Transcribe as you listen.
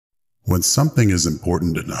When something is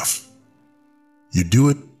important enough, you do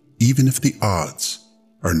it even if the odds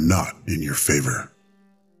are not in your favor.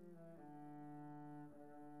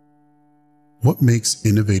 What makes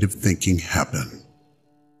innovative thinking happen?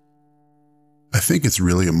 I think it's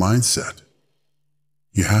really a mindset.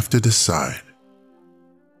 You have to decide.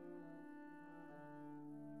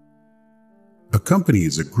 A company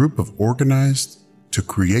is a group of organized to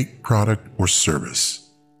create product or service,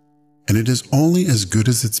 and it is only as good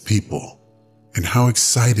as its people and how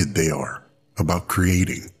excited they are about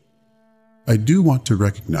creating. I do want to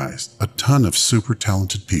recognize a ton of super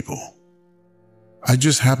talented people. I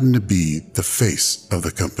just happen to be the face of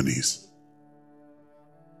the companies.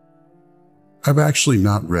 I've actually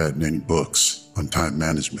not read any books on time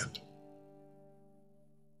management.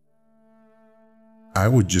 I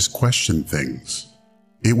would just question things.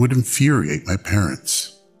 It would infuriate my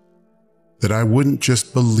parents. That I wouldn't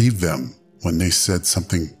just believe them when they said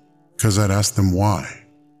something, because I'd ask them why.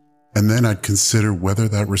 And then I'd consider whether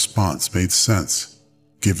that response made sense,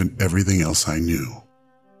 given everything else I knew.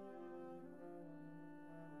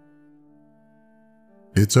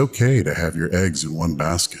 It's okay to have your eggs in one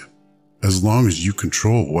basket, as long as you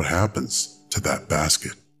control what happens to that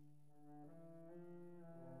basket.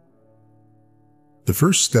 The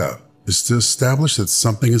first step is to establish that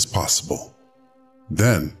something is possible.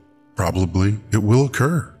 Then, probably, it will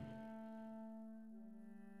occur.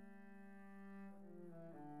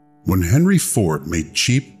 When Henry Ford made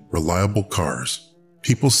cheap, reliable cars,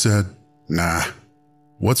 people said, "Nah,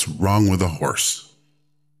 what's wrong with a horse?"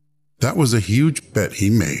 That was a huge bet he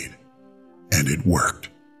made, and it worked.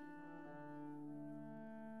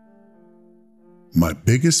 My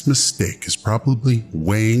biggest mistake is probably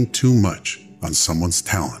weighing too much on someone's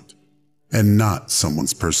talent and not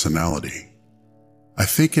someone's personality. I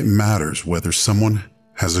think it matters whether someone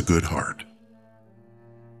has a good heart.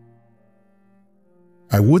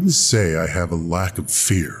 I wouldn't say I have a lack of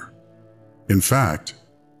fear. In fact,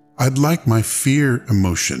 I'd like my fear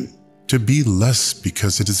emotion to be less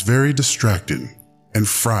because it is very distracting and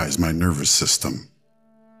fries my nervous system.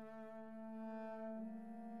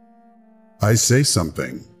 I say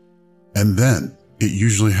something, and then it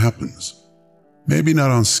usually happens. Maybe not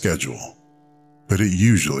on schedule, but it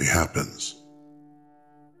usually happens.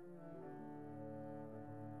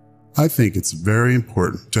 I think it's very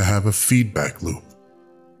important to have a feedback loop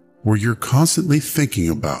where you're constantly thinking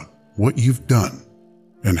about what you've done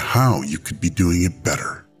and how you could be doing it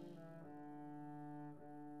better.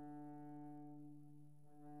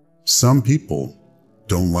 Some people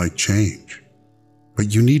don't like change,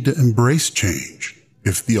 but you need to embrace change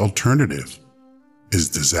if the alternative is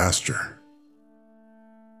disaster.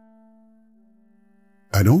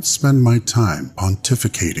 I don't spend my time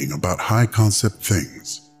pontificating about high-concept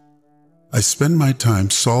things. I spend my time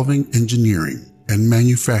solving engineering and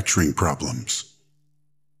manufacturing problems.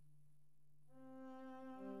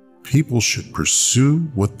 People should pursue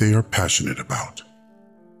what they are passionate about.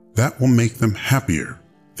 That will make them happier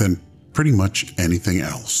than pretty much anything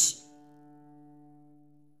else.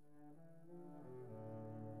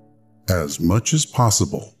 As much as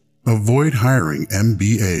possible, avoid hiring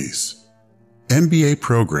MBAs. MBA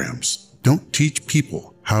programs don't teach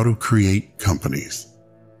people how to create companies.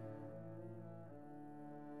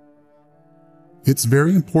 It's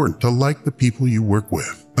very important to like the people you work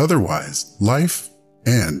with. Otherwise, life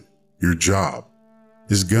and your job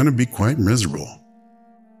is going to be quite miserable.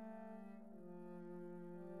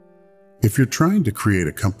 If you're trying to create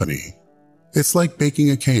a company, it's like baking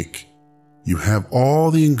a cake. You have all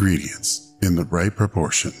the ingredients in the right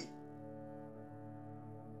proportion.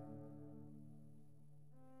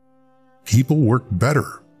 People work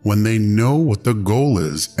better when they know what the goal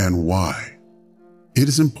is and why. It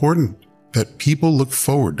is important that people look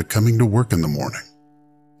forward to coming to work in the morning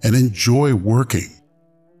and enjoy working.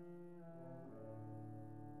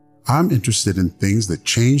 I'm interested in things that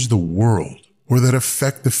change the world or that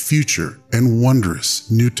affect the future and wondrous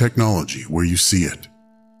new technology where you see it.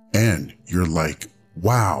 And you're like,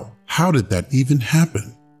 wow, how did that even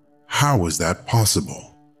happen? How is that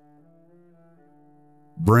possible?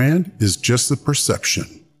 Brand is just the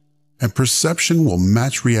perception, and perception will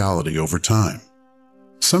match reality over time.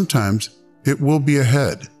 Sometimes it will be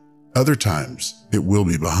ahead, other times it will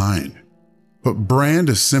be behind. But brand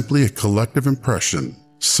is simply a collective impression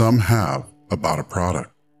some have about a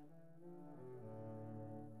product.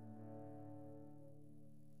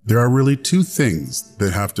 There are really two things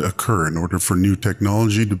that have to occur in order for new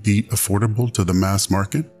technology to be affordable to the mass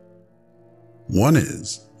market. One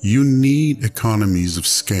is you need economies of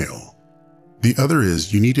scale. The other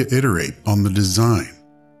is you need to iterate on the design.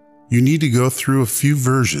 You need to go through a few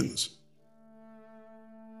versions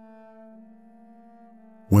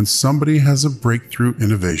When somebody has a breakthrough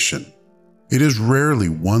innovation, it is rarely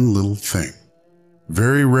one little thing.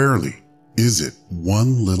 Very rarely is it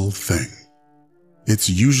one little thing. It's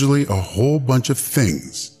usually a whole bunch of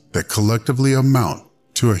things that collectively amount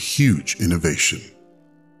to a huge innovation.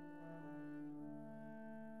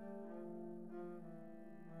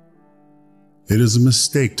 It is a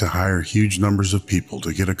mistake to hire huge numbers of people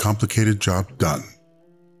to get a complicated job done.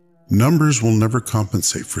 Numbers will never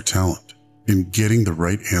compensate for talent in getting the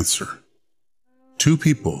right answer. Two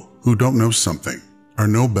people who don't know something are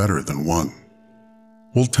no better than one.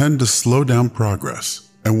 Will tend to slow down progress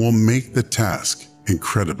and will make the task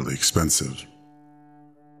incredibly expensive.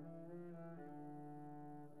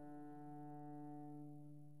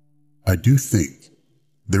 I do think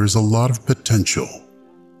there is a lot of potential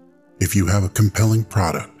if you have a compelling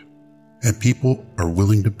product and people are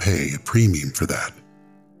willing to pay a premium for that.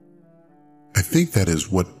 I think that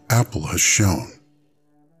is what Apple has shown.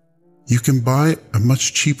 You can buy a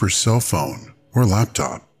much cheaper cell phone or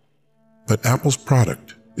laptop, but Apple's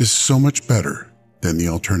product is so much better than the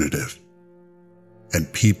alternative,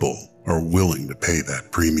 and people are willing to pay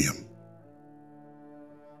that premium.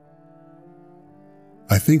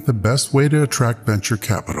 I think the best way to attract venture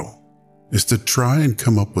capital is to try and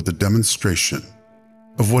come up with a demonstration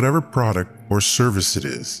of whatever product or service it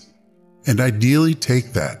is, and ideally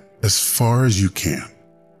take that as far as you can.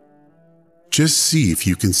 Just see if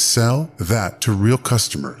you can sell that to real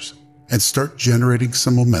customers and start generating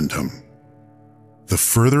some momentum. The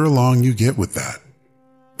further along you get with that,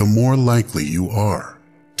 the more likely you are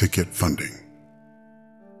to get funding.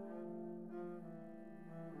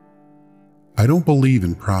 I don't believe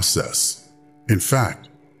in process. In fact,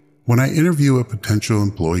 when I interview a potential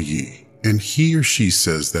employee and he or she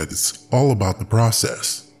says that it's all about the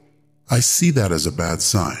process, I see that as a bad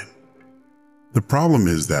sign. The problem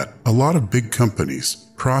is that a lot of big companies'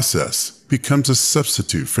 process becomes a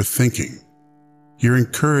substitute for thinking. You're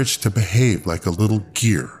encouraged to behave like a little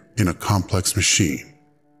gear in a complex machine.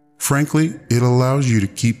 Frankly, it allows you to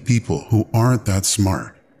keep people who aren't that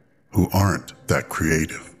smart, who aren't that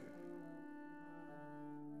creative.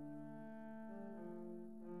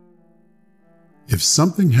 If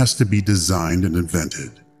something has to be designed and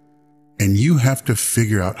invented, and you have to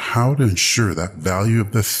figure out how to ensure that value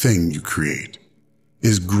of the thing you create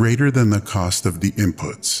is greater than the cost of the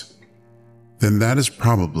inputs, then that is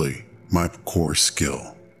probably my core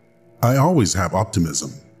skill. I always have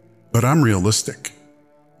optimism, but I'm realistic.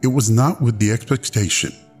 It was not with the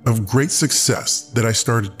expectation of great success that I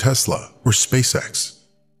started Tesla or SpaceX.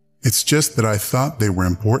 It's just that I thought they were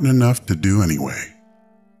important enough to do anyway.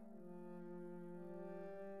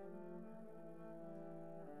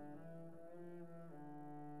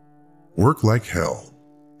 Work like hell.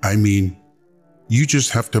 I mean, you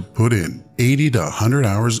just have to put in 80 to 100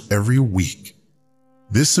 hours every week.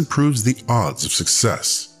 This improves the odds of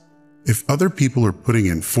success. If other people are putting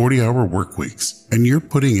in 40-hour work weeks and you're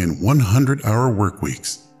putting in 100-hour work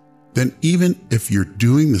weeks, then even if you're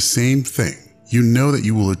doing the same thing, you know that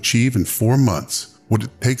you will achieve in 4 months what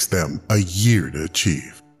it takes them a year to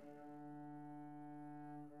achieve.